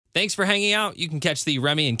Thanks for hanging out. You can catch the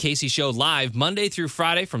Remy and Casey Show live Monday through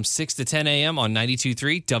Friday from 6 to 10 a.m. on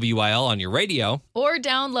 92.3 WIL on your radio. Or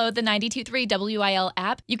download the 92.3 WIL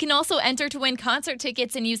app. You can also enter to win concert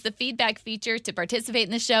tickets and use the feedback feature to participate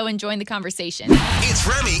in the show and join the conversation. It's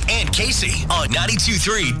Remy and Casey on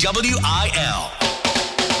 92.3 WIL.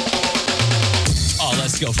 Oh,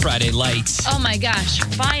 let's go Friday Light. Oh my gosh,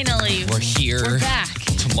 finally. We're here. We're back.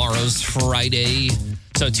 Tomorrow's Friday.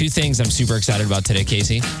 So 2 things I'm super excited about today,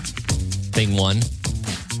 Casey. Thing 1,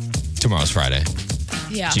 tomorrow's Friday.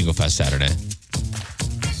 Yeah. Jingle Fest Saturday.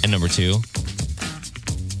 And number 2,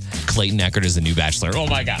 Clayton Echard is the new Bachelor. Oh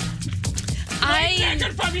my God. Clayton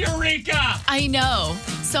Echard from Eureka. I know.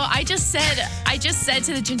 So I just said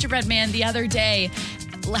to the Gingerbread Man the other day,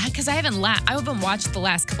 because I haven't watched the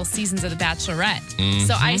last couple seasons of The Bachelorette. Mm-hmm.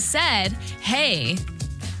 So I said, hey,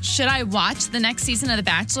 should I watch the next season of The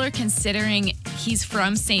Bachelor considering he's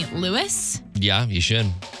from St. Louis? Yeah, you should.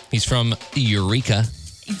 He's from Eureka.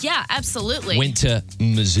 Yeah, absolutely. Went to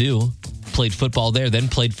Mizzou, played football there, then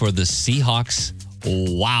played for the Seahawks.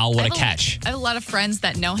 Wow, what a catch. I have a lot of friends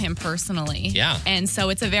that know him personally. Yeah. And so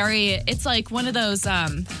it's like one of those,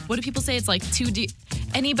 what do people say? It's like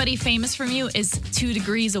anybody famous from you is 2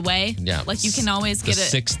 degrees away. Yeah. Like you can always get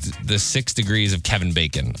it. The 6 degrees of Kevin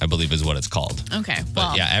Bacon, I believe is what it's called. Okay. But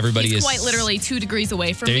well, yeah, everybody he's is quite literally 2 degrees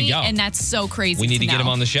away from there you me. go. And that's so crazy. We need to get him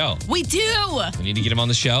on the show. We do. We need to get him on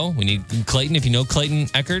the show. We need Clayton. If you know Clayton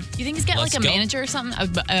Echard. You think he's got like a manager or something?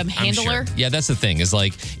 A handler? I'm sure. Yeah, that's the thing is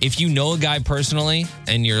like if you know a guy personally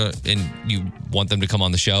and you want them to come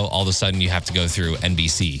on the show, all of a sudden you have to go through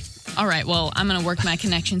NBC. All right, well, I'm going to work my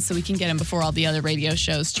connections so we can get him before all the other radio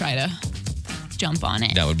shows try to jump on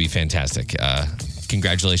it. That would be fantastic.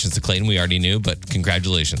 Congratulations to Clayton. We already knew, but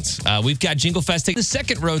congratulations. We've got Jingle Fest the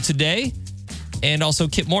second row today and also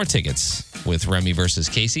Kip Moore tickets with Remy versus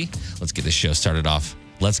Casey. Let's get this show started off.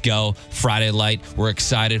 Let's go. Friday Light. We're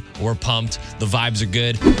excited. We're pumped. The vibes are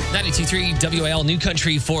good. 92.3 WIL New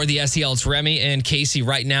Country for the SEL. It's Remy and Casey.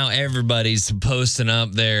 Right now, everybody's posting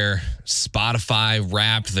up their Spotify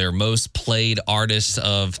Wrapped, their most played artists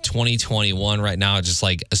of 2021. Right now, it's just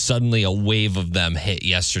like suddenly a wave of them hit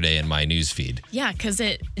yesterday in my newsfeed. Yeah, because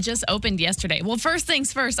it just opened yesterday. Well, first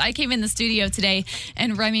things first, I came in the studio today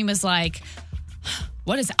and Remy was like,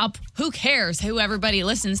 what is up? Who cares who everybody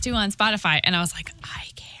listens to on Spotify? And I was like, I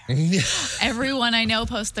care. Everyone I know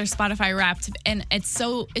posts their Spotify Wrapped, and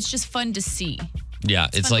it's just fun to see. Yeah,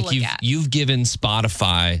 it's like you've given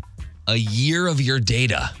Spotify a year of your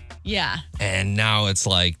data. Yeah. And now it's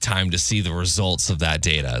like time to see the results of that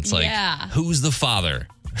data. It's like, who's the father?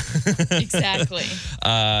 Exactly.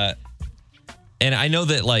 And I know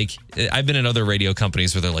that, like, I've been in other radio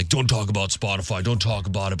companies where they're like, don't talk about Spotify, don't talk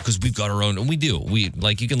about it because we've got our own. And we do. You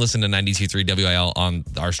can listen to 92.3 WIL on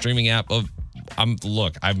our streaming app. I'm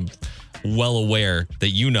well aware that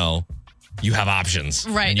you have options.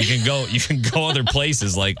 Right. And you can go other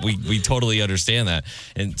places. Like, we totally understand that.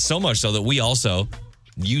 And so much so that we also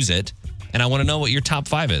use it. And I want to know what your top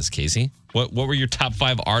 5 is, Casey. What were your top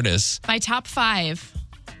 5 artists? My top 5.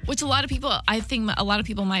 Which I think a lot of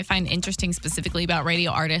people might find interesting specifically about radio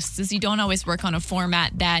artists is you don't always work on a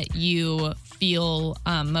format that you feel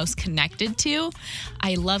most connected to.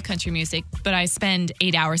 I love country music, but I spend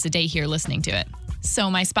 8 hours a day here listening to it. So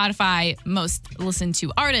my Spotify most listened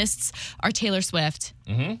to artists are Taylor Swift,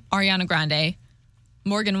 Ariana Grande,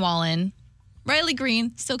 Morgan Wallen, Riley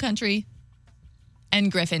Green, still country,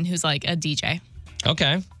 and Griffin, who's like a DJ.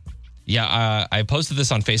 Okay. Yeah, I posted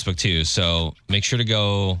this on Facebook too, so make sure to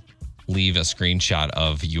go leave a screenshot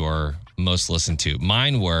of your most listened to.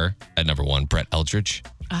 Mine were, at number 1, Brett Eldridge.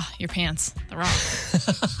 Your pants. They're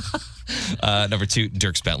wrong. Number 2,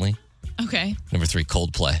 Dierks Bentley. Okay. Number 3,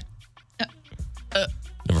 Coldplay.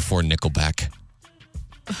 Number 4, Nickelback.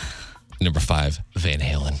 Number 5, Van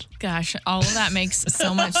Halen. Gosh, all of that makes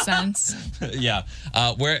so much sense. Yeah.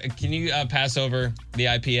 Where can you pass over the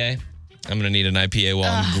IPA? I'm going to need an IPA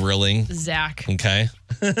while I'm grilling. Zach. Okay.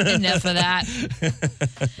 Enough of that.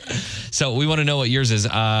 So we want to know what yours is.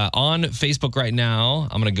 On Facebook right now,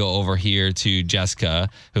 I'm going to go over here to Jessica,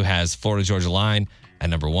 who has Florida Georgia Line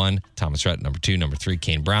at number 1, Thomas Rhett, number 2, number 3,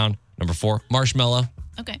 Kane Brown, number 4, Marshmello.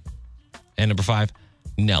 Okay. And number 5,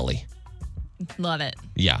 Nelly. Love it.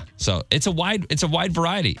 Yeah. So it's a wide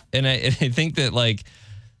variety. And I think that like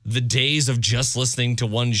the days of just listening to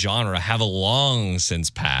one genre have long since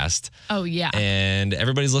passed. Oh, yeah. And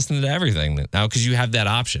everybody's listening to everything now because you have that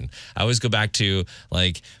option. I always go back to,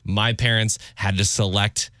 like, my parents had to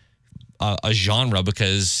select a genre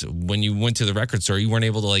because when you went to the record store, you weren't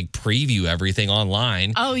able to like preview everything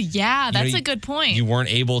online. Oh, yeah. That's a good point. You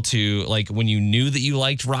weren't able to, like, when you knew that you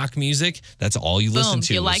liked rock music, that's all you listened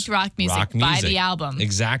to. You liked rock music. Buy the album.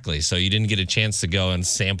 Exactly. So you didn't get a chance to go and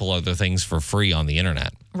sample other things for free on the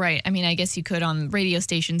internet. Right. I mean, I guess you could on radio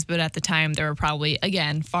stations, but at the time, there were probably,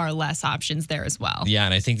 again, far less options there as well. Yeah,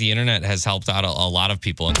 and I think the internet has helped out a lot of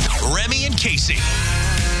people. Remy and Casey.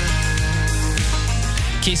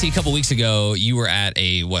 Casey, a couple weeks ago, you were at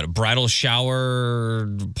a, bridal shower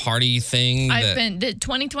party thing? The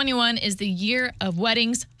 2021 is the year of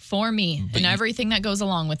weddings for me and everything that goes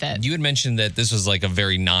along with it. You had mentioned that this was like a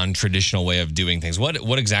very non-traditional way of doing things.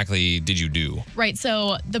 What exactly did you do? Right.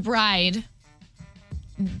 So the bride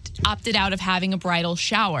opted out of having a bridal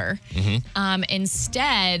shower.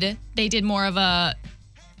 Instead, they did more of a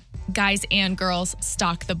guys and girls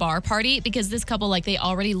stock the bar party because this couple, like, they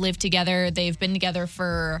already live together. They've been together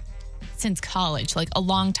since college, like a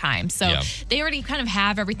long time. So they already kind of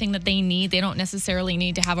have everything that they need. They don't necessarily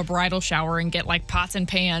need to have a bridal shower and get like pots and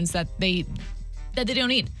pans that they don't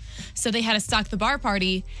need. So they had to stock the bar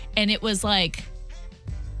party, and it was like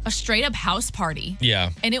a straight up house party.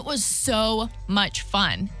 Yeah. And it was so much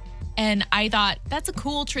fun. And I thought that's a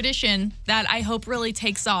cool tradition that I hope really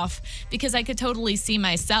takes off because I could totally see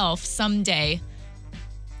myself someday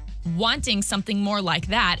wanting something more like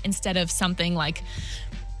that instead of something like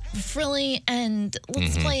frilly and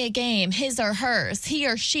let's play a game, his or hers, he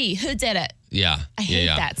or she, who did it? Yeah. I hate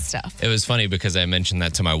that stuff. It was funny because I mentioned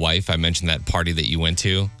that to my wife. I mentioned that party that you went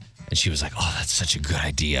to. And she was like, "Oh, that's such a good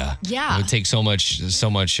idea." Yeah. It would take so much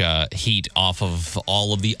heat off of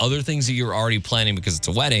all of the other things that you're already planning because it's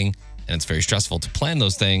a wedding and it's very stressful to plan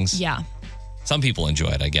those things. Yeah. Some people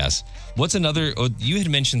enjoy it, I guess. What's another? You had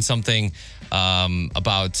mentioned something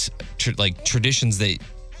about traditions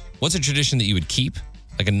what's a tradition that you would keep,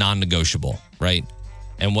 like a non-negotiable, right?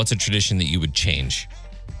 And what's a tradition that you would change?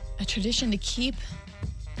 A tradition to keep?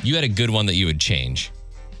 You had a good one that you would change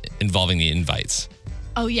involving the invites.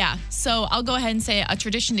 Oh, yeah. So I'll go ahead and say a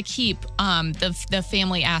tradition to keep the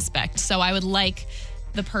family aspect. So I would like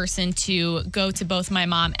the person to go to both my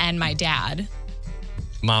mom and my dad.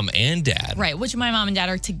 Mom and dad? Right, which my mom and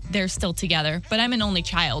dad they're still together, but I'm an only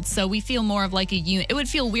child, so we feel more of like a unit. It would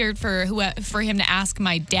feel weird for him to ask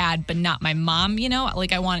my dad, but not my mom, you know?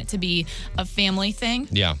 Like I want it to be a family thing.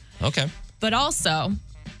 Yeah, okay. But also,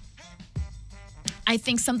 I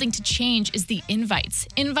think something to change is the invites.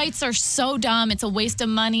 Invites are so dumb. It's a waste of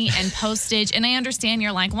money and postage. And I understand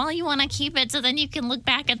you're like, well, you want to keep it so then you can look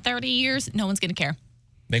back at 30 years. No one's going to care.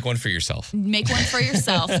 Make one for yourself. Make one for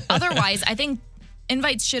yourself. Otherwise, I think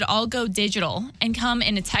invites should all go digital and come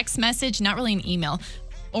in a text message, not really an email,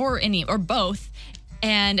 or both,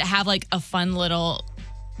 and have like a fun little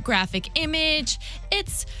graphic image.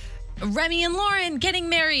 It's Remy and Lauren getting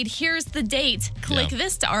married. Here's the date. Click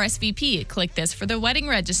this to RSVP. Click this for the wedding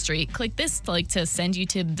registry. Click this to send you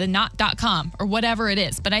to the not.com or whatever it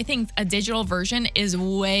is. But I think a digital version is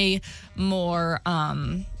way more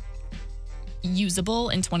usable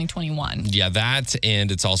in 2021. Yeah, that,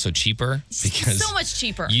 and it's also cheaper because so much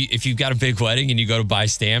cheaper. If you've got a big wedding and you go to buy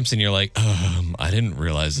stamps and you're like, I didn't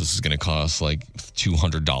realize this was going to cost like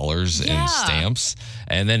 $200 in stamps,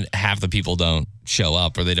 and then half the people don't show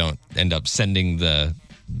up or they don't end up sending they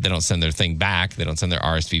don't send their thing back. They don't send their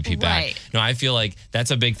RSVP back. Right. No, I feel like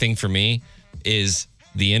that's a big thing for me is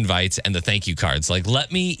the invites and the thank you cards. Like,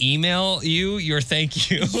 let me email you your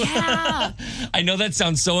thank you. Yeah. I know that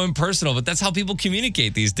sounds so impersonal, but that's how people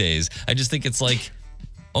communicate these days. I just think it's like,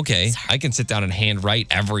 okay, I can sit down and handwrite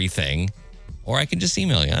everything, or I can just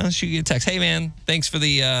email you. I'll shoot you a text. Hey, man, thanks for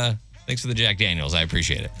the Jack Daniels. I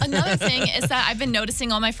appreciate it. Another thing is that I've been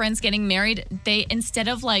noticing all my friends getting married, they, instead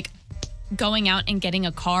of like going out and getting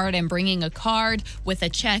a card and bringing a card with a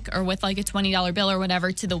check or with like a $20 bill or whatever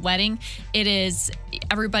to the wedding, it is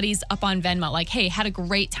everybody's up on Venmo. Like, hey, had a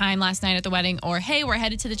great time last night at the wedding, or hey, we're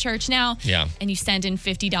headed to the church now. Yeah. And you send in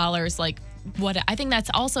 $50. Like, what? I think that's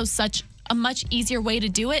also such a much easier way to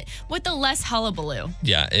do it with the less hullabaloo.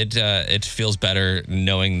 Yeah, it feels better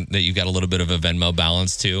knowing that you've got a little bit of a Venmo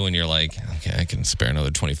balance too, and you're like, okay, I can spare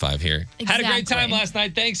another 25 here. Exactly. Had a great time last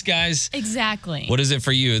night. Thanks, guys. Exactly. What is it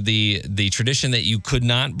for you? The tradition that you could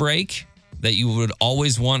not break, that you would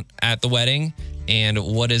always want at the wedding, and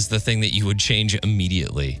what is the thing that you would change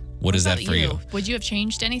immediather? What is that for you? Would you have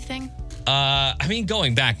changed anything? I mean,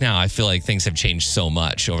 going back now, I feel like things have changed so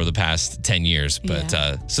much over the past 10 years. But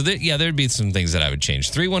there'd be some things that I would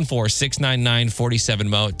change.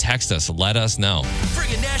 314-699-47-MO. Text us. Let us know.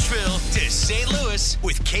 Bringing Nashville to St. Louis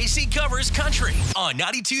with Casey Covers Country on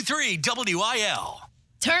 92.3 WIL.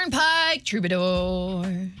 Turnpike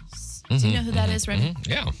Troubadours. Do you know who that is, Remy?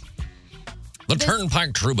 Yeah. The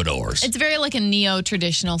Turnpike Troubadours. It's very like a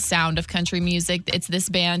neo-traditional sound of country music. It's this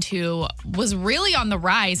band who was really on the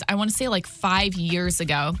rise, I want to say like 5 years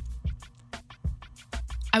ago.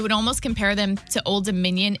 I would almost compare them to Old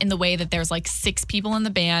Dominion in the way that there's like 6 people in the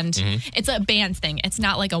band. It's a band thing. It's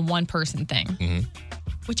not like a one-person thing,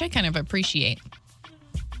 which I kind of appreciate.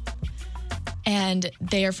 And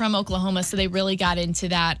they are from Oklahoma, so they really got into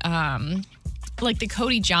that, like the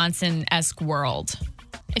Cody Johnson-esque world.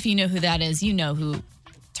 If you know who that is, you know who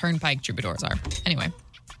Turnpike Troubadours are. Anyway,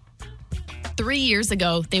 3 years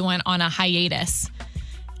ago, they went on a hiatus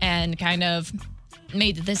and kind of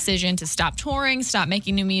made the decision to stop touring, stop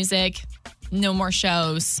making new music, no more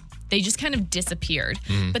shows. They just kind of disappeared.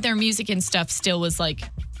 But their music and stuff still was like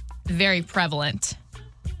very prevalent.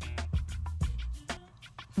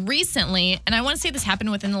 Recently, and I want to say this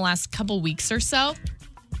happened within the last couple weeks or so,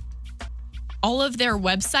 all of their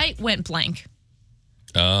website went blank.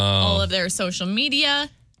 All of their social media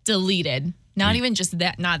deleted. Not even just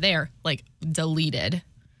that, not there, like deleted.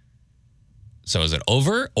 So is it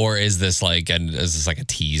over, or is this like a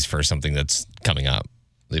tease for something that's coming up?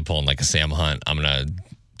 They pull in like a Sam Hunt. I'm gonna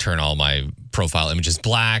turn all my profile images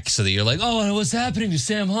black so that you're like, oh, what's happening to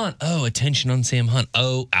Sam Hunt? Oh, attention on Sam Hunt.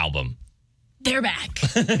 Oh, album. They're back.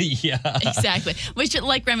 Yeah. Exactly. Which,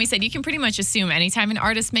 like Remy said, you can pretty much assume anytime an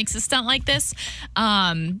artist makes a stunt like this,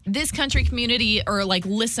 this country community or like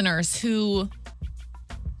listeners who,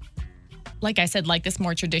 like I said, like this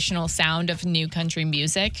more traditional sound of new country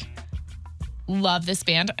music, love this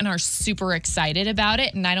band and are super excited about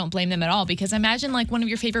it. And I don't blame them at all, because imagine like one of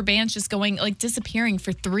your favorite bands just going like disappearing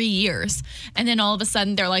for 3 years. And then all of a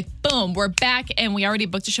sudden they're like, boom, we're back and we already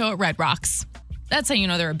booked a show at Red Rocks. That's how you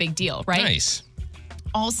know they're a big deal, right? Nice.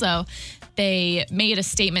 Also, they made a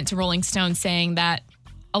statement to Rolling Stone saying that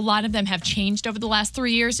a lot of them have changed over the last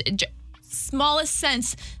 3 years. Smallest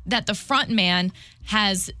sense that the front man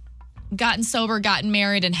has gotten sober, gotten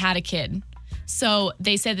married, and had a kid. So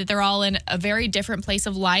they said that they're all in a very different place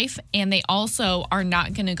of life, and they also are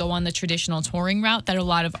not going to go on the traditional touring route that a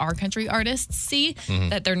lot of our country artists see,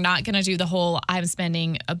 that they're not going to do the whole, I'm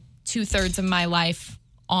spending 2/3 of my life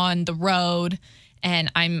on the road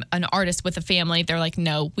and I'm an artist with a family. They're like,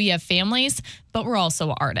 no, we have families, but we're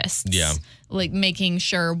also artists. Yeah. Like making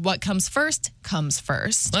sure what comes first comes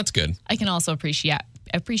first. That's good. I can also appreciate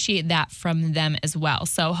that from them as well.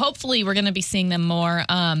 So hopefully we're going to be seeing them more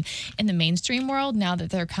in the mainstream world now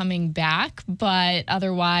that they're coming back. But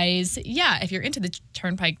otherwise, yeah, if you're into the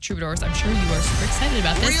Turnpike Troubadours, I'm sure you are super excited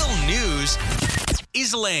about this. Real news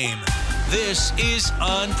is lame. This is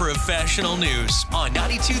Unprofessional News on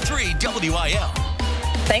 92.3 WIL.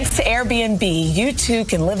 Thanks to Airbnb, you too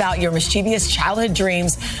can live out your mischievous childhood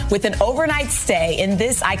dreams with an overnight stay in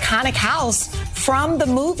this iconic house from the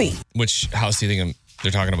movie. Which house do you think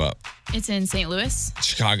they're talking about? It's in St. Louis?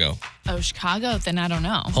 Chicago. Oh, Chicago? Then I don't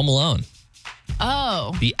know. Home Alone.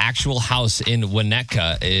 Oh. The actual house in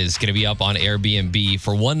Winnetka is going to be up on Airbnb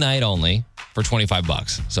for one night only for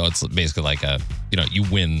 $25. So it's basically like you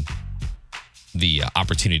win the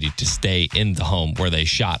opportunity to stay in the home where they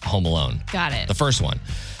shot Home Alone. Got it. The first one.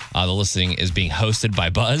 The listing is being hosted by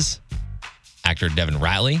Buzz, actor Devin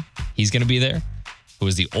Rattley. He's going to be there, who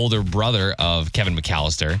is the older brother of Kevin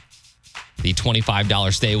McAllister. The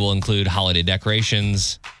 $25 stay will include holiday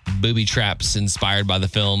decorations, booby traps inspired by the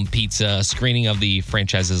film, pizza, a screening of the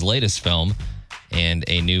franchise's latest film, and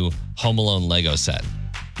a new Home Alone Lego set.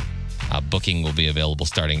 Booking will be available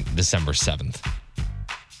starting December 7th.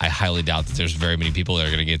 I highly doubt that there's very many people that are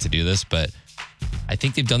going to get to do this, but I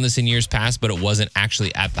think they've done this in years past, but it wasn't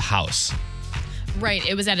actually at the house. Right.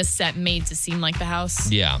 It was at a set made to seem like the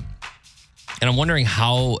house. Yeah. And I'm wondering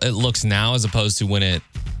how it looks now as opposed to when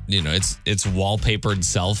it's wallpapered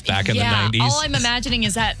self back in the 90s. All I'm imagining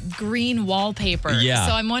is that green wallpaper. Yeah.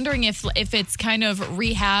 So I'm wondering if it's kind of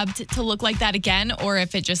rehabbed to look like that again, or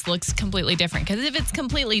if it just looks completely different. Because if it's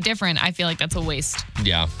completely different, I feel like that's a waste.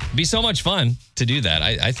 Yeah. It'd be so much fun to do that.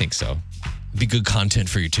 I think so. It'd be good content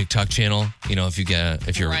for your TikTok channel. You know, if you've gone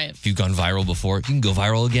viral before, you can go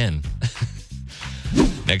viral again.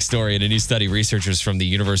 Next story, in a new study, researchers from the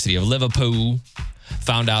University of Liverpool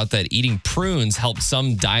found out that eating prunes helped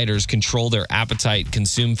some dieters control their appetite,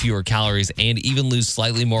 consume fewer calories, and even lose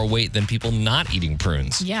slightly more weight than people not eating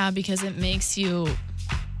prunes. Yeah, because it makes you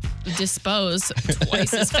dispose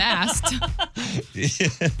twice as fast.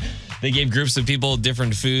 They gave groups of people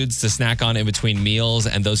different foods to snack on in between meals,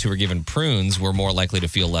 and those who were given prunes were more likely to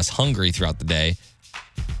feel less hungry throughout the day.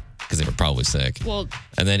 because they were probably sick. Well,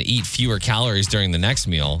 And then eat fewer calories during the next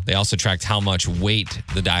meal. They also tracked how much weight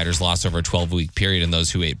the dieters lost over a 12-week period, and those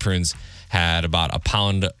who ate prunes had about a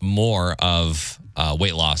pound more of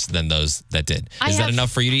weight loss than those that did. Is that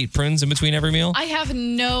enough for you to eat prunes in between every meal? I have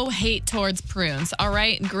no hate towards prunes, all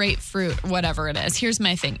right? Grapefruit, whatever it is. Here's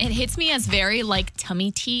my thing. It hits me as very like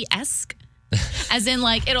tummy tea-esque. As in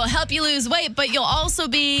like it'll help you lose weight, but you'll also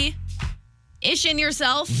be ishing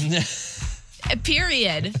yourself.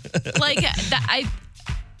 Period. Like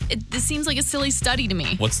this seems like a silly study to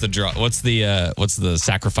me. What's the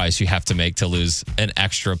sacrifice you have to make to lose an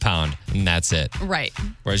extra pound, and that's it. Right.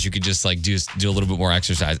 Whereas you could just like do a little bit more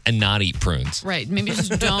exercise and not eat prunes. Right. Maybe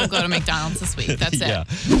just don't go to McDonald's this week. That's it. Yeah.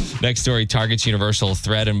 Next story, Target's Universal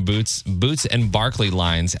Thread and Boots and Barkley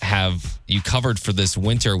lines have you covered for this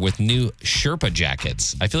winter with new Sherpa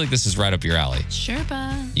jackets. I feel like this is right up your alley.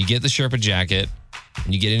 Sherpa. You get the Sherpa jacket,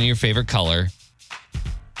 and you get into your favorite color,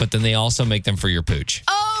 but then they also make them for your pooch.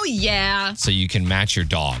 Oh, yeah. So you can match your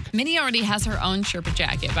dog. Minnie already has her own Sherpa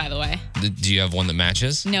jacket, by the way. Do you have one that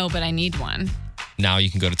matches? No, but I need one. Now you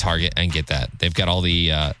can go to Target and get that. They've got all they've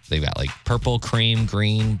got like purple, cream,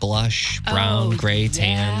 green, blush, brown, gray,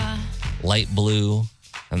 tan, light blue,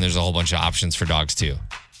 and there's a whole bunch of options for dogs too.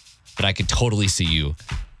 But I could totally see you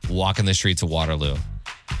walking the streets of Waterloo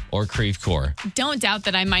or Creve Coeur. Don't doubt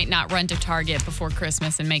that I might not run to Target before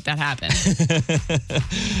Christmas and make that happen.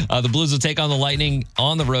 The Blues will take on the Lightning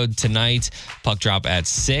on the road tonight. Puck drop at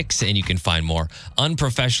 6, and you can find more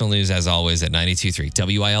unprofessional news, as always, at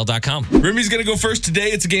 923WIL.com. Remy's going to go first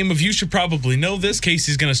today. It's a game of You Should Probably Know This.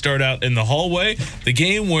 Casey's going to start out in the hallway. The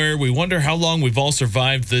game where we wonder how long we've all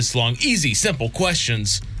survived this long. Easy, simple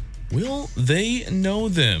questions. Will they know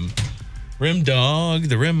them? Rim Dog,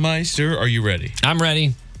 the Rim Meister, are you ready? I'm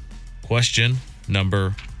ready. Question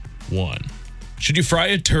number 1. Should you fry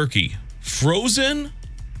a turkey frozen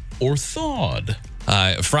or thawed?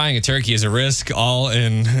 Frying a turkey is a risk, all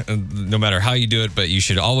in, no matter how you do it, but you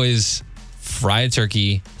should always fry a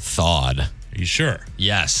turkey thawed. Are you sure?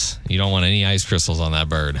 Yes. You don't want any ice crystals on that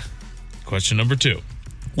bird. Question number 2.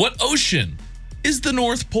 What ocean is the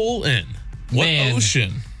North Pole in? What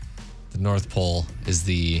ocean? The North Pole is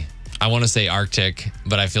I want to say Arctic,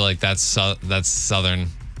 but I feel like that's southern.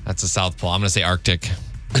 That's the South Pole. I'm going to say Arctic.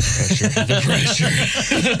 The pressure.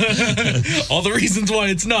 All the reasons why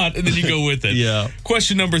it's not, and then you go with it. Yeah.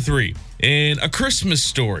 Question number 3. In A Christmas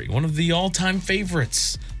Story, one of the all-time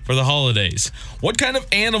favorites for the holidays, what kind of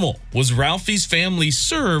animal was Ralphie's family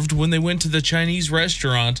served when they went to the Chinese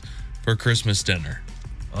restaurant for Christmas dinner?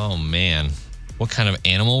 Oh, man. What kind of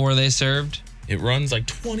animal were they served? It runs like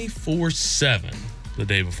 24/7 the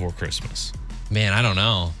day before Christmas. Man, I don't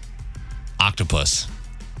know. Octopus.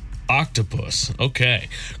 Octopus. Okay.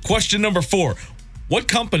 Question number 4. What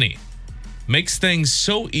company makes things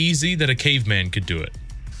so easy that a caveman could do it?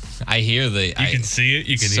 I hear You can see it.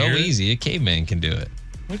 You can hear it. So easy, a caveman can do it.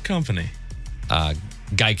 What company?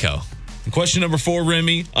 Geico. Question number 4,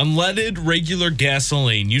 Remy. Unleaded regular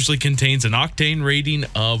gasoline usually contains an octane rating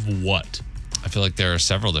of what? I feel like there are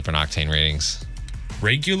several different octane ratings.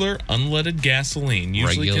 Regular unleaded gasoline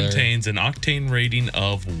usually contains an octane rating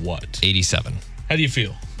of what? 87. How do you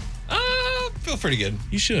feel? Feel pretty good.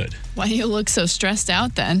 You should. Why do you look so stressed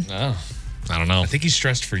out then? Oh, I don't know. I think he's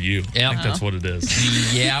stressed for you. Yeah. I think that's what it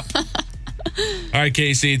is. Yep. All right,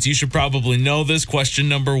 Casey, you should probably know this. Question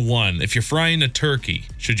number 1. If you're frying a turkey,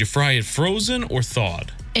 should you fry it frozen or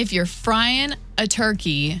thawed? If you're frying a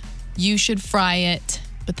turkey, you should fry it,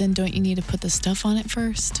 but then don't you need to put the stuff on it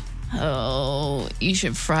first? Oh, you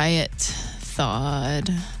should fry it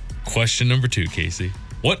thawed. Question number 2, Casey.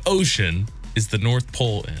 What ocean is the North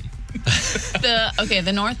Pole in?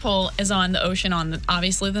 The North Pole is on the ocean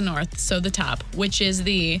obviously the north, so the top, which is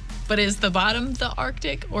but is the bottom the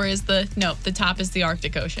Arctic or is the top is the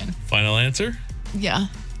Arctic Ocean? Final answer? Yeah.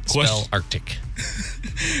 Spell Arctic.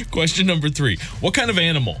 Question number 3. What kind of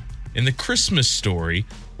animal in The Christmas Story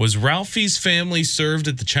was Ralphie's family served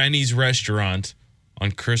at the Chinese restaurant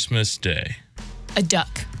on Christmas Day? A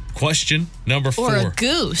duck. Question number 4. Or a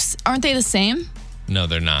goose. Aren't they the same? No,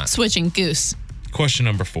 they're not. Switching goose. Question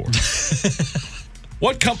number 4.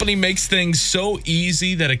 What company makes things so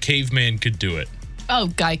easy that a caveman could do it?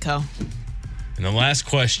 Oh, Geico. And the last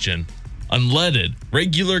question. Unleaded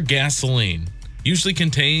regular gasoline usually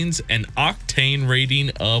contains an octane rating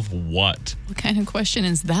of what? What kind of question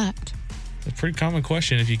is that? A pretty common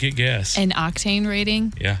question if you get gas. An octane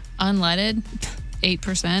rating? Yeah. Unleaded?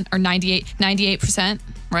 8% or 98%,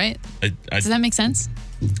 right? Does that make sense?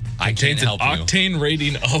 I can't help you. Octane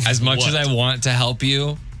rating of as much what? as I want to help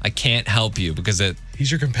you, I can't help you because it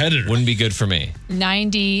He's your competitor. wouldn't be good for me.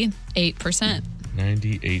 98%.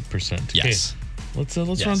 98%. Yes. Okay,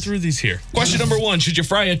 let's run through these here. Question number 1. Should you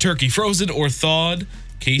fry a turkey frozen or thawed?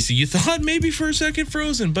 Casey, you thought maybe for a second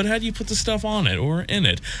frozen, but how do you put the stuff on it or in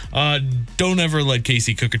it? Don't ever let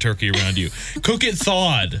Casey cook a turkey around you. Cook it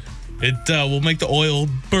thawed. It will make the oil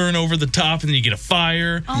burn over the top, and then you get a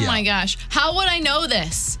fire. Oh my gosh. How would I know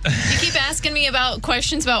this? You keep asking me about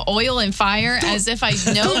questions about oil and fire as if I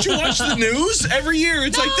know. Don't you watch the news every year?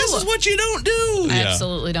 It's like, this is what you don't do. I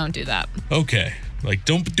absolutely don't do that. Okay. Like,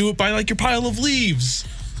 don't do it by like your pile of leaves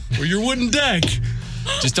or your wooden deck.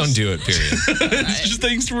 Just don't do it, period. It's just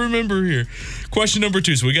things to remember here. Question number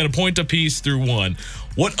 2. So we got a point apiece through 1.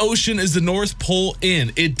 What ocean is the North Pole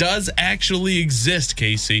in? It does actually exist,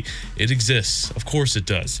 Casey. It exists. Of course it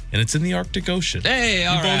does. And it's in the Arctic Ocean. Hey,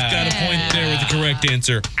 all You both got a point there with the correct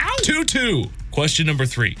answer. 2-2. Question number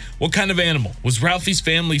 3. What kind of animal was Ralphie's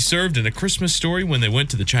family served in A Christmas Story when they went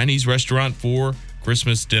to the Chinese restaurant for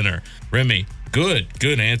Christmas dinner? Remy, good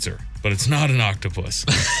answer. But it's not an octopus.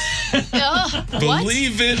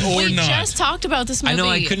 Believe it or we not. We just talked about this movie. I know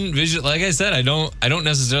I couldn't visual. Like I said, I don't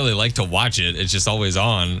necessarily like to watch it. It's just always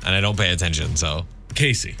on, and I don't pay attention. So,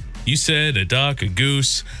 Casey, you said a duck, a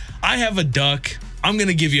goose. I have a duck. I'm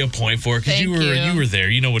gonna give you a point for it because you were there.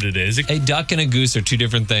 You know what it is. A duck and a goose are two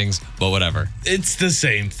different things, but whatever. It's the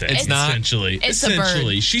same thing. It's not. Essentially. It's a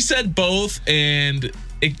bird. She said both, and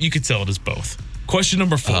you could sell it as both. Question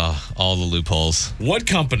number 4. All the loopholes. What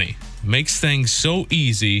company makes things so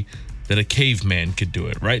easy that a caveman could do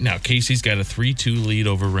it? Right now, Casey's got a 3-2 lead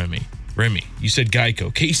over Remy. Remy, you said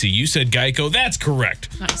Geico. Casey, you said Geico. That's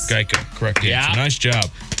correct. Nice. Geico, correct answer. Yeah. Nice job.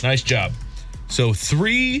 Nice job. So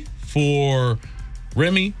 3 for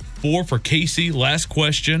Remy, 4 for Casey. Last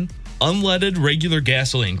question. Unleaded regular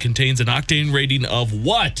gasoline contains an octane rating of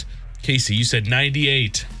what? Casey, you said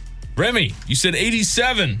 98. Remy, you said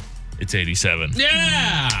 87. It's 87.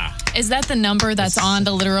 Yeah. Is that the number that's on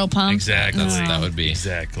the literal pump? Exactly. That would be.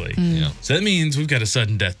 Exactly. Yeah. So that means we've got a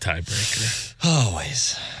sudden death tiebreaker.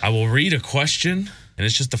 Always. I will read a question, and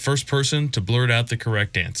it's just the first person to blurt out the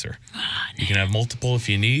correct answer. You can have multiple if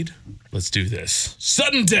you need. Let's do this.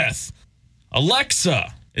 Sudden death.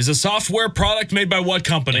 Alexa is a software product made by what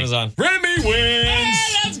company? Amazon. Remy wins. Hey,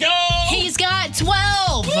 let's go. He's got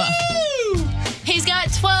 12. Woo! He's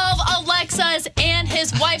got 12 Alexas, and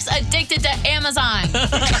his wife's addicted to Amazon.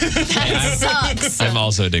 That sucks. I'm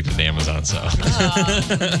also addicted to Amazon, so.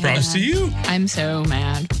 Props to you. I'm so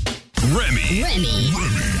mad. Remy.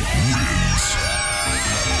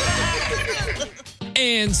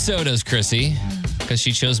 And so does Chrissy, because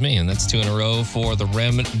she chose me, and that's 2 in a row for the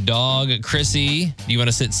Rem dog. Chrissy, do you want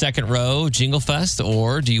to sit second row, Jingle Fest,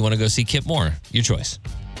 or do you want to go see Kip Moore? Your choice.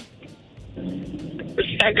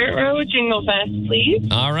 Second row, Jingle Fest, please.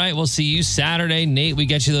 All right, we'll see you Saturday. Nate, we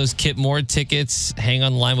got you those Kip Moore tickets. Hang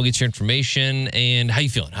on the line, we'll get your information. And how you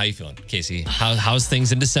feeling? Casey? How's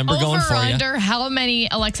things in December going for you? Under, how many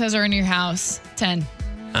Alexas are in your house? 10.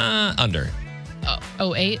 Under.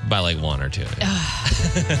 Oh, 8? By like 1 or 2.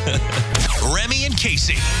 Remy and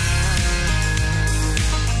Casey.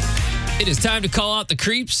 It is time to call out the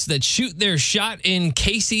creeps that shoot their shot in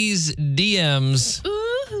Casey's DMs.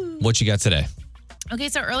 Ooh. What you got today? Okay,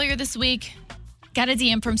 so earlier this week, got a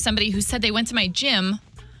DM from somebody who said they went to my gym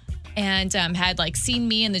and had like seen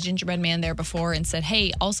me and the gingerbread man there before and said,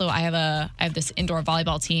 "Hey, also I have this indoor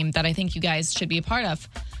volleyball team that I think you guys should be a part of."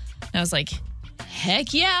 And I was like,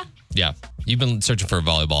 "Heck yeah!" Yeah, you've been searching for a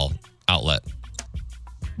volleyball outlet.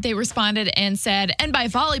 They responded and said, "And by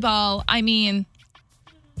volleyball, I mean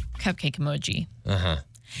cupcake emoji." Yeah.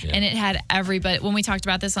 And it had everybody. When we talked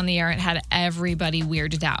about this on the air, it had everybody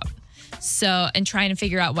weirded out. So, and trying to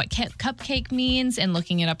figure out what cupcake means and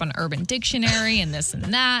looking it up on Urban Dictionary and this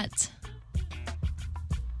and that.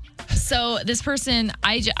 So this person,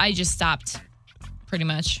 I just stopped pretty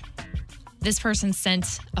much. This person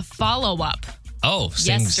sent a follow-up. Oh,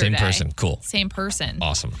 same person. Cool. Same person.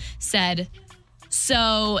 Awesome. Said,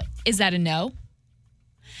 "So is that a no?"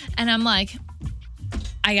 And I'm like,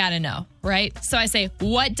 I gotta know, right? So I say,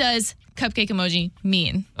 "What does cupcake emoji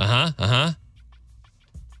mean?"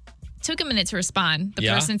 Took a minute to respond. The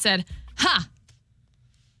person said, "Ha,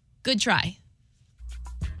 good try."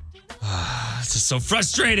 This is so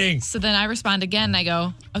frustrating. So then I respond again and I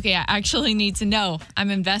go, "Okay, I actually need to know. I'm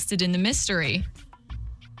invested in the mystery."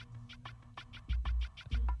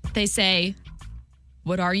 They say,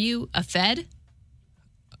 "What are you, a Fed?"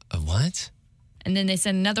 What? And then they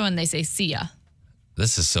send another one. They say, "See ya."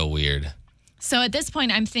 This is so weird. So at this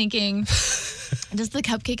point, I'm thinking, does the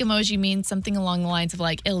cupcake emoji mean something along the lines of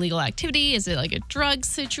like illegal activity? Is it like a drug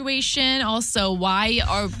situation? Also,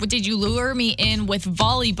 did you lure me in with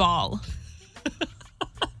volleyball?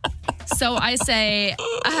 So I say,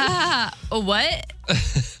 what?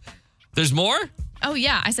 There's more? Oh,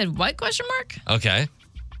 yeah. I said, what? Question mark? Okay.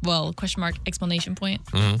 Well, question mark, exclamation point.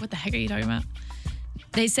 What the heck are you talking about?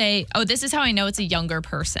 They say, oh, this is how I know it's a younger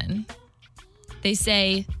person. They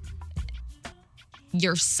say,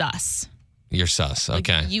 you're sus. You're sus.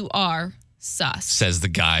 Okay. Like, you are sus. Says the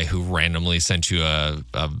guy who randomly sent you a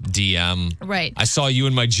DM. Right. I saw you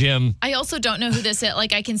in my gym. I also don't know who this is.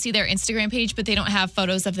 Like, I can see their Instagram page, but they don't have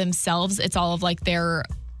photos of themselves. It's all of like their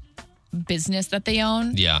business that they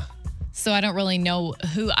own. Yeah. So I don't really know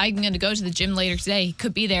who. I'm going to go to the gym later today. He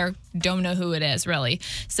could be there. Don't know who it is, really.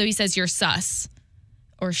 So he says, you're sus.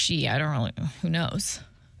 Or she. I don't really know. Who knows?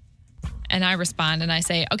 And I respond and I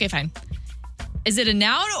say, okay, fine. Is it a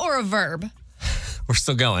noun or a verb? We're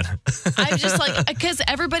still going. I'm just like, because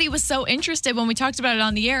everybody was so interested when we talked about it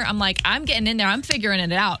on the air. I'm like, I'm getting in there. I'm figuring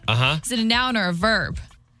it out. Is it a noun or a verb?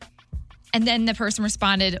 And then the person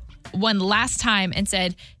responded one last time and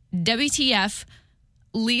said, WTF,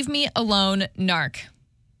 leave me alone, narc.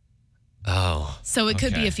 Oh. So it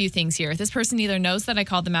could be a few things here. This person either knows that I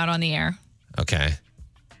called them out on the air. Okay.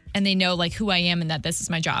 And they know like who I am and that this is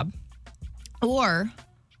my job. Or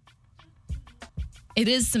it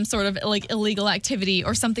is some sort of like illegal activity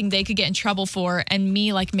or something they could get in trouble for, and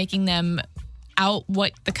me like making them out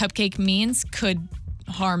what the cupcake means could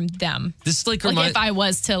harm them. This like if I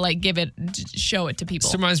was to like show it to people.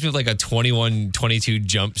 This reminds me of like a 21-22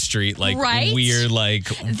 Jump Street, like weird, like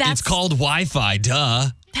it's called Wi-Fi, duh.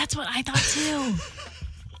 That's what I thought too.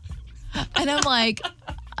 And I'm like,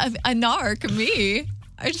 a narc, me.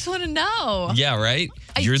 I just want to know. Yeah, right?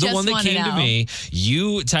 You're the one that came to me.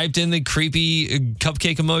 You typed in the creepy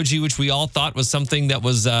cupcake emoji, which we all thought was something that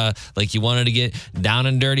was like you wanted to get down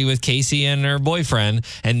and dirty with Casey and her boyfriend.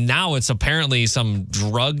 And now it's apparently some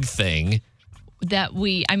drug thing. That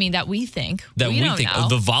we think. That we think know.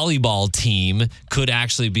 The volleyball team could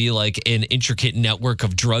actually be like an intricate network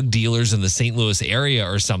of drug dealers in the St. Louis area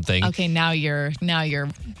or something. Okay, now you're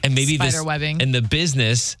and maybe spider webbing. And the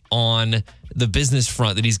business on the business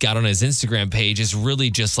front that he's got on his Instagram page is really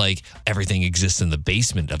just like everything exists in the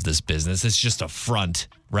basement of this business. It's just a front,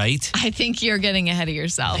 right? I think you're getting ahead of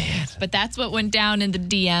yourself. Man. But that's what went down in the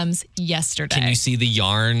DMs yesterday. Can you see the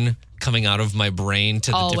yarn coming out of my brain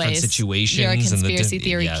to the different situations? You're a conspiracy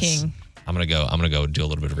theory king. I'm gonna go do a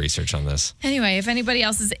little bit of research on this. Anyway, if anybody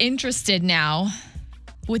else is interested now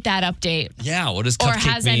with that update. Yeah, what does cupcake or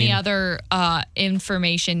has mean? any other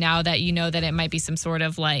information now that you know that it might be some sort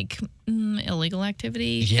of like illegal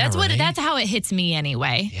activity. Yeah, that's how it hits me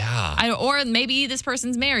anyway. Yeah. Or maybe this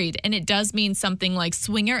person's married and it does mean something like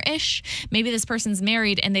swinger-ish. Maybe this person's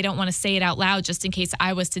married and they don't want to say it out loud just in case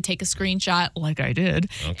I was to take a screenshot like I did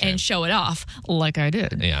and show it off like I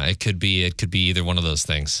did. Yeah, it could be either one of those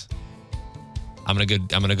things. I'm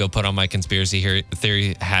gonna go put on my conspiracy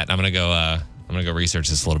theory hat. I'm gonna go research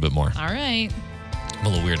this a little bit more. All right. I'm a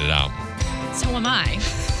little weirded out. So am I.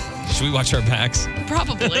 Should we watch our backs?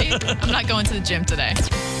 Probably. I'm not going to the gym today.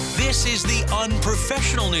 This is the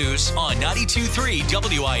unprofessional news on 92.3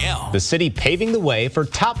 WIL. The city paving the way for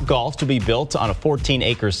Topgolf to be built on a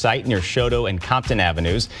 14-acre site near Choteau and Compton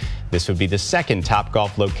Avenues. This would be the second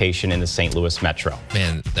Topgolf location in the St. Louis metro.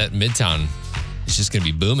 Man, that Midtown is just going to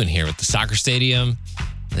be booming here with the soccer stadium.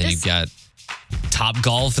 And then you've got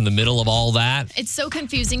Topgolf in the middle of all that. It's so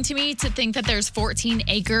confusing to me to think that there's 14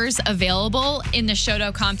 acres available in the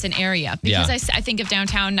Choteau Compton area. Because I think of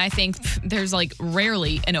downtown and I think there's like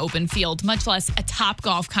rarely an open field, much less a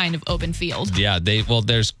Topgolf kind of open field. Yeah,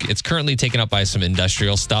 it's currently taken up by some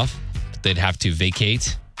industrial stuff. They'd have to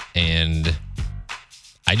vacate, and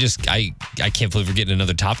I can't believe we're getting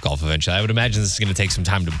another Topgolf eventually. I would imagine this is going to take some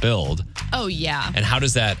time to build. Oh yeah. And how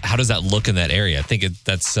does that look in that area? I think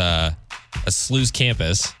that's a SLU's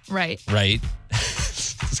campus. Right.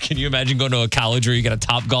 Can you imagine going to a college where you got a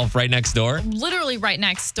Topgolf right next door? Literally right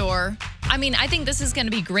next door. I mean, I think this is going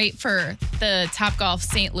to be great for the Topgolf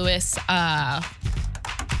St. Louis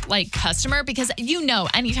customer, because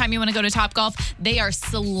anytime you want to go to Topgolf, they are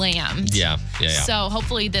slammed. Yeah. So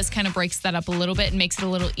hopefully this kind of breaks that up a little bit and makes it a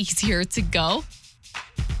little easier to go.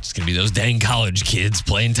 It's going to be those dang college kids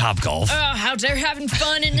playing Topgolf. Oh, how they're having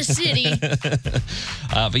fun in the city.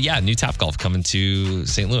 But yeah, new Topgolf coming to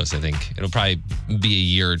St. Louis, I think. It'll probably be a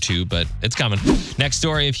year or two, but it's coming. Next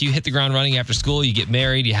story, if you hit the ground running after school, you get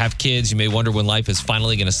married, you have kids, you may wonder when life is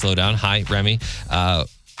finally going to slow down. Hi, Remy.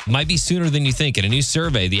 Might be sooner than you think. In a new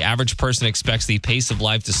survey, the average person expects the pace of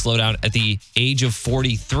life to slow down at the age of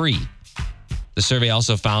 43. The survey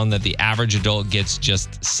also found that the average adult gets just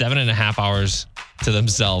 7.5 hours to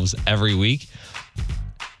themselves every week,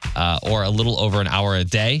 or a little over an hour a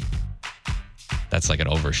day. That's like an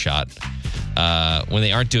overshot. When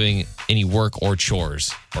they aren't doing any work or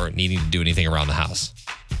chores or needing to do anything around the house.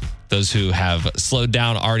 Those who have slowed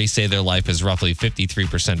down already say their life is roughly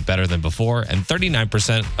 53% better than before, and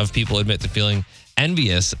 39% of people admit to feeling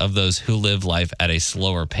envious of those who live life at a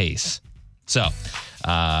slower pace. So,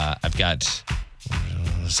 I've got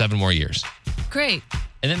 7 more years. Great.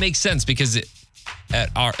 And that makes sense because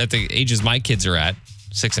at the ages my kids are at,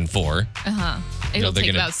 6 and 4. It'll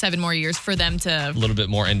take about 7 more years for them to... A little bit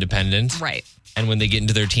more independent. Right. And when they get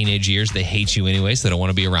into their teenage years, they hate you anyway, so they don't want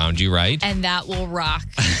to be around you, right? And that will rock.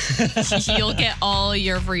 You'll get all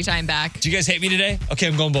your free time back. Do you guys hate me today? Okay,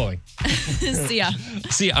 I'm going bowling. See ya.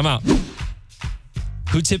 See ya, I'm out.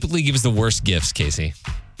 Who typically gives the worst gifts, Casey?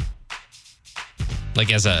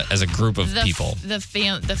 Like as a group of people. The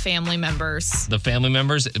family members. The family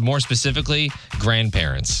members, more specifically,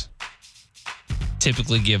 grandparents,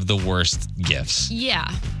 typically give the worst gifts. Yeah.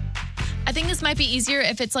 I think this might be easier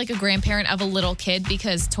if it's like a grandparent of a little kid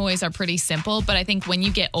because toys are pretty simple. But I think when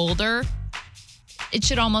you get older, it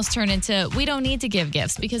should almost turn into, we don't need to give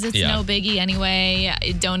gifts because it's no biggie anyway.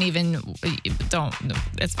 It's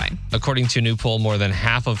fine. According to a new poll, more than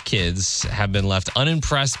half of kids have been left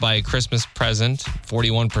unimpressed by a Christmas present.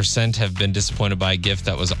 41% have been disappointed by a gift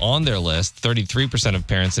that was on their list. 33% of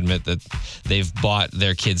parents admit that they've bought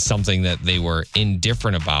their kids something that they were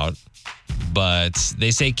indifferent about. But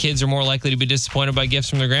they say kids are more likely to be disappointed by gifts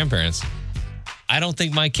from their grandparents. I don't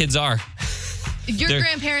think my kids are. Your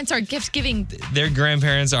grandparents are gift-giving. Their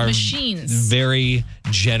grandparents are machines. Very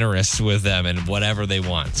generous with them and whatever they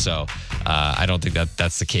want. So I don't think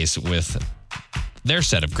that's the case with their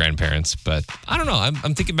set of grandparents. But I don't know.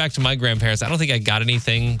 I'm thinking back to my grandparents. I don't think I got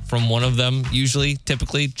anything from one of them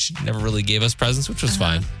typically. She never really gave us presents, which was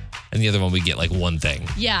fine. And the other one, we get like one thing.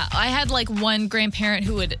 Yeah, I had like one grandparent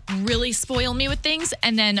who would really spoil me with things,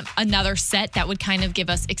 and then another set that would kind of give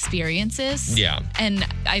us experiences. Yeah. And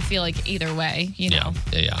I feel like either way, you know.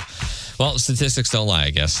 Yeah. Well, statistics don't lie,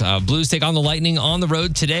 I guess. Blues take on the Lightning on the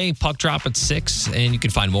road today. Puck drop at 6, and you can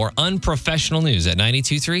find more unprofessional news at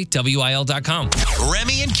 923WIL.com.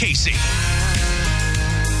 Remy and Casey.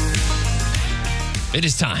 It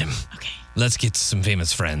is time. Okay. Let's get to some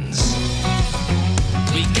famous friends.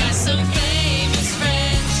 We got some famous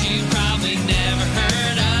friends you probably never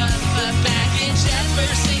heard of, but back in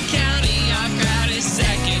Jefferson County, our crowd is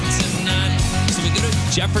second to none. So we go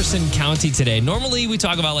to Jefferson County today. Normally we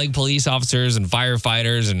talk about like police officers and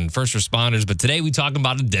firefighters and first responders, but today we talk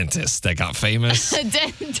about a dentist that got famous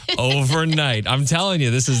overnight. I'm telling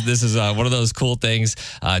you, this is one of those cool things.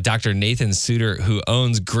 Dr. Nathan Suter, who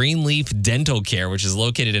owns Greenleaf Dental Care, which is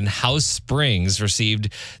located in House Springs, received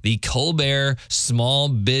the Colbert Small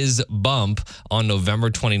Biz Bump on November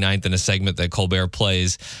 29th in a segment that Colbert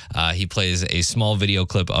plays. He plays a small video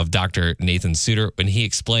clip of Dr. Nathan Suter when he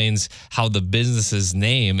explains how the business's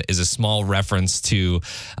name is a small reference to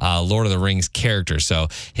Lord of the Rings character. So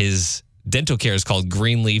his dental care is called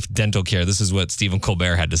Greenleaf Dental Care. This is what Stephen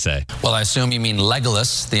Colbert had to say. Well, I assume you mean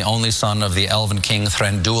Legolas, the only son of the elven king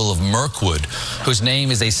Thranduil of Mirkwood, whose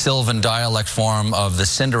name is a Sylvan dialect form of the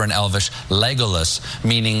Sindarin Elvish Legolas,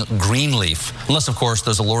 meaning Greenleaf. Unless, of course,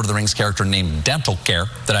 there's a Lord of the Rings character named Dental Care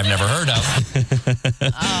that I've never heard of.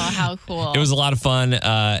 Oh, how cool. It was a lot of fun.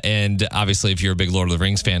 And obviously, if you're a big Lord of the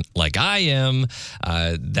Rings fan like I am,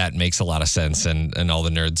 that makes a lot of sense and all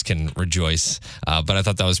the nerds can rejoice. But I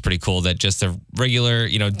thought that was pretty cool that just a regular,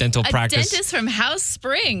 dental practice dentist from House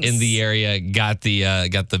Springs in the area got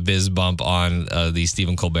the biz bump on the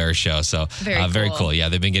Stephen Colbert show. So very cool. Yeah,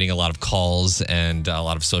 they've been getting a lot of calls and a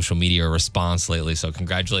lot of social media response lately. So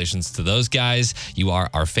congratulations to those guys. You are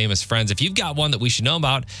our famous friends. If you've got one that we should know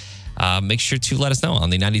about, make sure to let us know on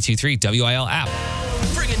the 92.3 WIL app.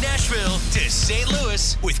 Bringing Nashville to St.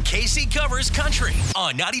 Louis with Casey Covers Country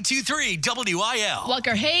on 92.3 WIL.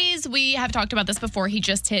 Walker Hayes, we have talked about this before. He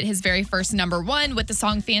just hit his very first #1 with the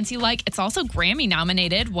song Fancy Like. It's also Grammy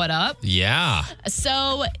nominated. What up? Yeah.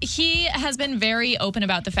 So he has been very open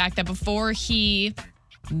about the fact that before he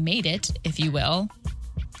made it, if you will,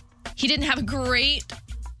 he didn't have a great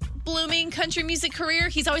blooming country music career.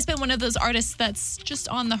 He's always been one of those artists that's just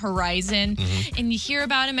on the horizon, and you hear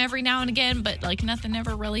about him every now and again, but like nothing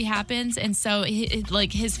ever really happens. And so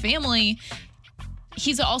his family,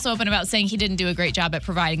 he's also open about saying he didn't do a great job at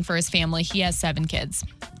providing for his family. He has 7 kids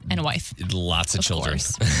and a wife. Lots of children.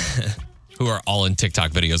 Who are all in TikTok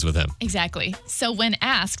videos with him. Exactly. So when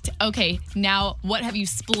asked, okay, now what have you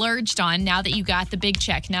splurged on now that you got the big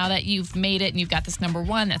check, now that you've made it and you've got this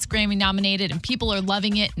 #1 that's Grammy nominated and people are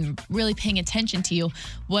loving it and really paying attention to you,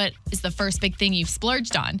 what is the first big thing you've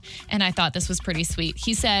splurged on? And I thought this was pretty sweet.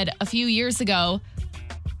 He said a few years ago,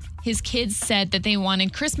 his kids said that they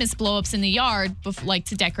wanted Christmas blow-ups in the yard, like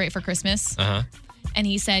to decorate for Christmas. Uh-huh. And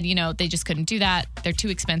he said, they just couldn't do that. They're too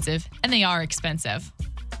expensive. And they are expensive.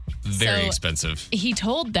 Very expensive. He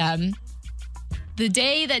told them, the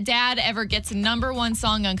day that Dad ever gets a number one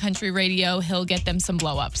song on country radio, he'll get them some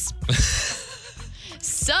blow-ups.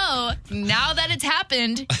 So now that it's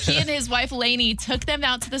happened, he and his wife Lainey took them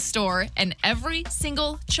out to the store, and every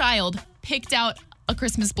single child picked out a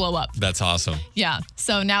Christmas blow-up. That's awesome. Yeah.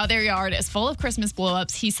 So now their yard is full of Christmas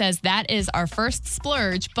blow-ups. He says that is our first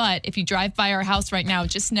splurge, but if you drive by our house right now,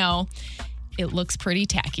 just know it looks pretty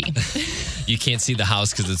tacky. You can't see the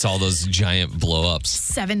house because it's all those giant blow-ups.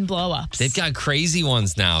 7 blow-ups. They've got crazy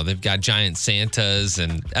ones now. They've got giant Santas,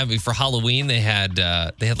 and for Halloween they had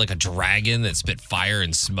like a dragon that spit fire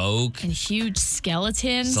and smoke. And huge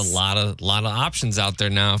skeletons. There's a lot of options out there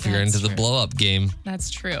now if you're into the blow-up game. That's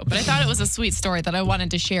true. But I thought it was a sweet story that I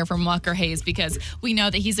wanted to share from Walker Hayes, because we know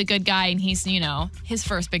that he's a good guy, and he's, his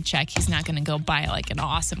first big check, he's not going to go buy like an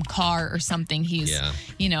awesome car or something. He's,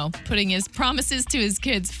 putting his promises to his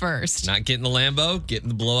kids first. Not getting the Lambo, getting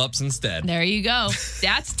the blow-ups instead. There you go.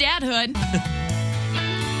 That's dadhood.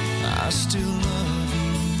 I still love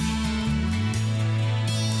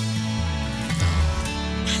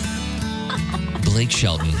you. Blake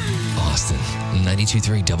Shelton, Austin,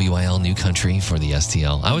 92.3 WIL New Country for the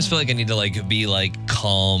STL. I always feel like I need to be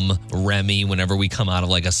calm Remy whenever we come out of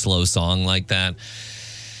a slow song like that.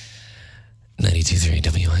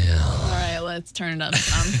 92.3 WIL. All right, let's turn it up.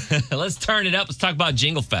 Let's turn it up. Let's talk about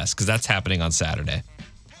Jingle Fest, because that's happening on Saturday.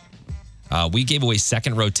 We gave away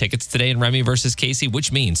second row tickets today in Remy versus Casey,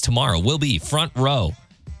 which means tomorrow we'll be front row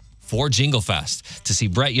for Jingle Fest to see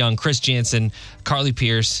Brett Young, Chris Jansen, Carly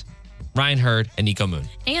Pierce, Ryan Hurd, and Nico Moon.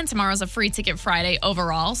 And tomorrow's a free ticket Friday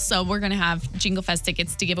overall, so we're going to have Jingle Fest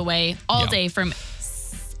tickets to give away all day from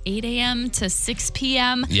 8 a.m. to 6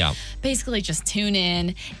 p.m. Yeah. Basically, just tune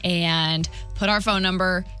in and put our phone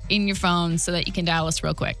number in your phone so that you can dial us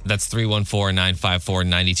real quick. That's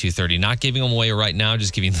 314-954-9230. Not giving them away right now,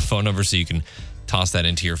 just giving you the phone number so you can toss that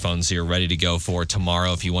into your phone so you're ready to go for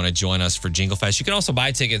tomorrow if you want to join us for Jingle Fest. You can also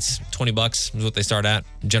buy tickets. $20 is what they start at.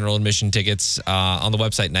 General admission tickets on the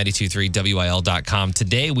website, 923wil.com.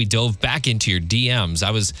 Today, we dove back into your DMs. I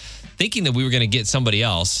was thinking that we were going to get somebody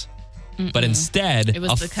else. But instead, it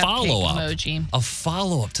was the follow-up. Emoji. A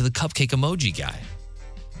follow-up to the cupcake emoji guy.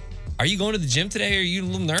 Are you going to the gym today? Are you a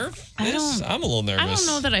little nervous? I'm a little nervous. I don't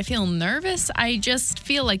know that I feel nervous. I just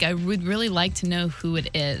feel like I would really like to know who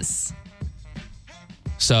it is.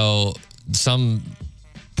 So, some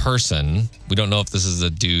person, we don't know if this is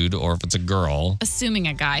a dude or if it's a girl. Assuming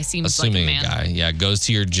a guy, seems like a man. Assuming a guy, yeah, goes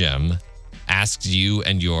to your gym, asks you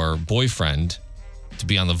and your boyfriend to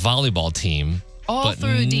be on the volleyball team. All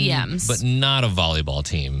through DMs. But not a volleyball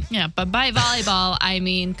team. Yeah, but by volleyball, I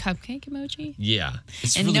mean cupcake emoji. Yeah.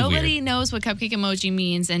 It's and really nobody weird. knows what cupcake emoji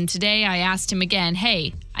means. And today I asked him again,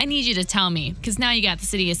 hey, I need you to tell me, because now you got the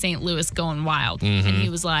city of St. Louis going wild. Mm-hmm. And he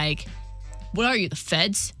was like, what are you, the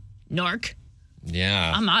feds? Narc?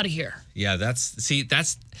 Yeah. I'm out of here. Yeah, look,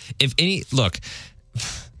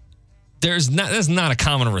 that's not a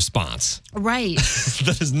common response. Right.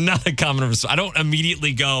 That is not a common response. I don't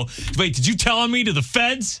immediately go, wait, did you tell me to the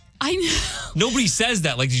feds? I know. Nobody says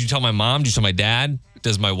that. Like, did you tell my mom? Did you tell my dad?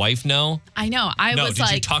 Does my wife know? I know.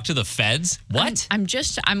 Did you talk to the feds? What? I'm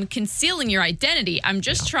concealing your identity. I'm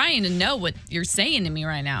just trying to know what you're saying to me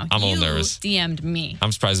right now. I'm a little nervous. DM'd me.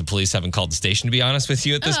 I'm surprised the police haven't called the station, to be honest with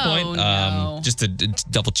you, at this point. No. Just to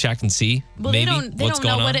double check and see Well, maybe they don't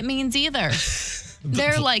know what it means either.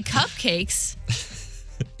 They're like cupcakes.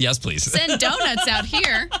 Yes, please. Send donuts out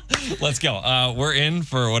here. Let's go. We're in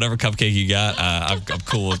for whatever cupcake you got. I'm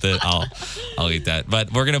cool with it. I'll eat that.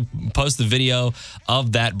 But we're going to post the video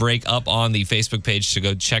of that break up on the Facebook page, so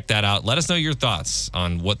go check that out. Let us know your thoughts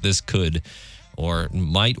on what this could or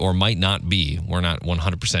might not be. We're not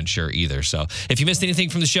 100% sure either. So if you missed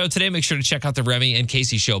anything from the show today, make sure to check out the Remy and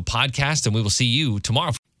Casey Show podcast, and we will see you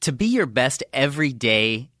tomorrow. To be your best every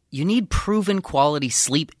day, you need proven quality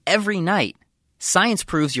sleep every night. Science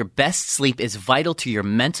proves your best sleep is vital to your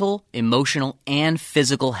mental, emotional, and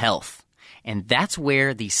physical health. And that's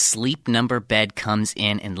where the Sleep Number bed comes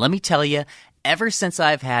in. And let me tell you, ever since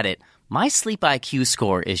I've had it, my sleep IQ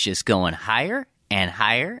score is just going higher and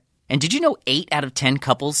higher. And did you know 8 out of 10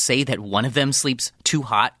 couples say that one of them sleeps too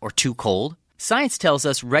hot or too cold? Science tells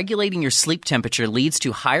us regulating your sleep temperature leads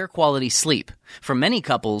to higher quality sleep. For many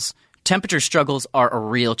couples, temperature struggles are a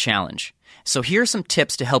real challenge. So here are some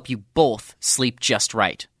tips to help you both sleep just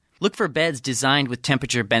right. Look for beds designed with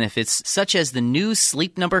temperature benefits such as the new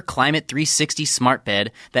Sleep Number Climate 360 smart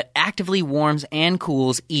bed that actively warms and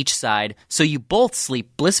cools each side so you both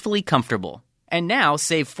sleep blissfully comfortable. And now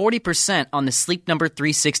save 40% on the Sleep Number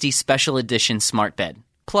 360 Special Edition smart bed.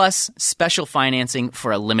 Plus, special financing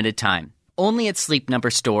for a limited time. Only at Sleep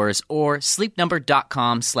Number stores or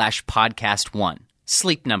sleepnumber.com/podcast1.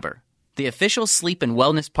 Sleep Number, the official sleep and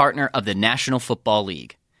wellness partner of the National Football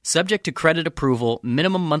League. Subject to credit approval,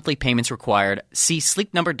 minimum monthly payments required. See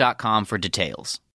sleepnumber.com for details.